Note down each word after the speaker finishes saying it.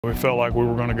We felt like we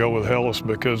were going to go with Helix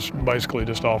because basically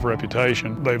just off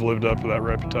reputation, they've lived up to that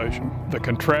reputation. The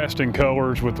contrasting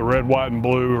colors with the red, white, and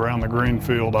blue around the green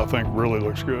field, I think really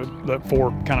looks good. That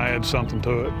fork kind of adds something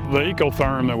to it. The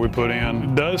Ecotherm that we put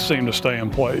in does seem to stay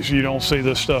in place. You don't see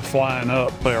this stuff flying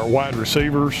up. Our wide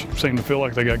receivers seem to feel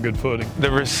like they got good footing. The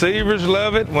receivers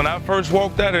love it. When I first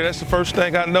walked out here, that's the first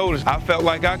thing I noticed. I felt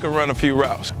like I could run a few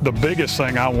routes. The biggest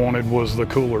thing I wanted was the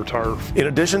cooler turf. In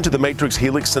addition to the Matrix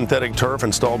Helix synthetic turf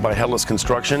installed by Helix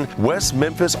Construction, West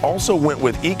Memphis also went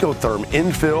with Ecotherm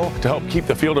infill to help keep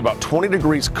the field about 20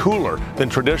 degrees cooler than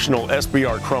traditional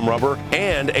SBR crumb rubber,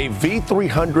 and a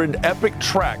V300 epiQ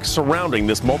track surrounding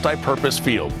this multi-purpose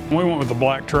field. We went with the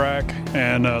black track,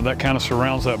 and that kind of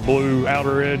surrounds that blue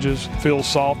outer edges. Feels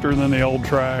softer than the old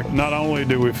track. Not only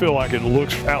do we feel like it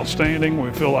looks outstanding, we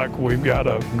feel like we've got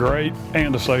a great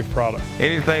and a safe product.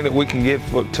 Anything that we can get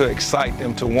to excite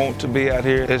them to want to be out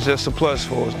here is just a plus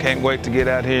for us. Can't wait to get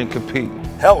out here and compete.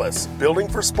 Helix, building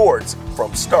for sports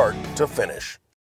from start to finish.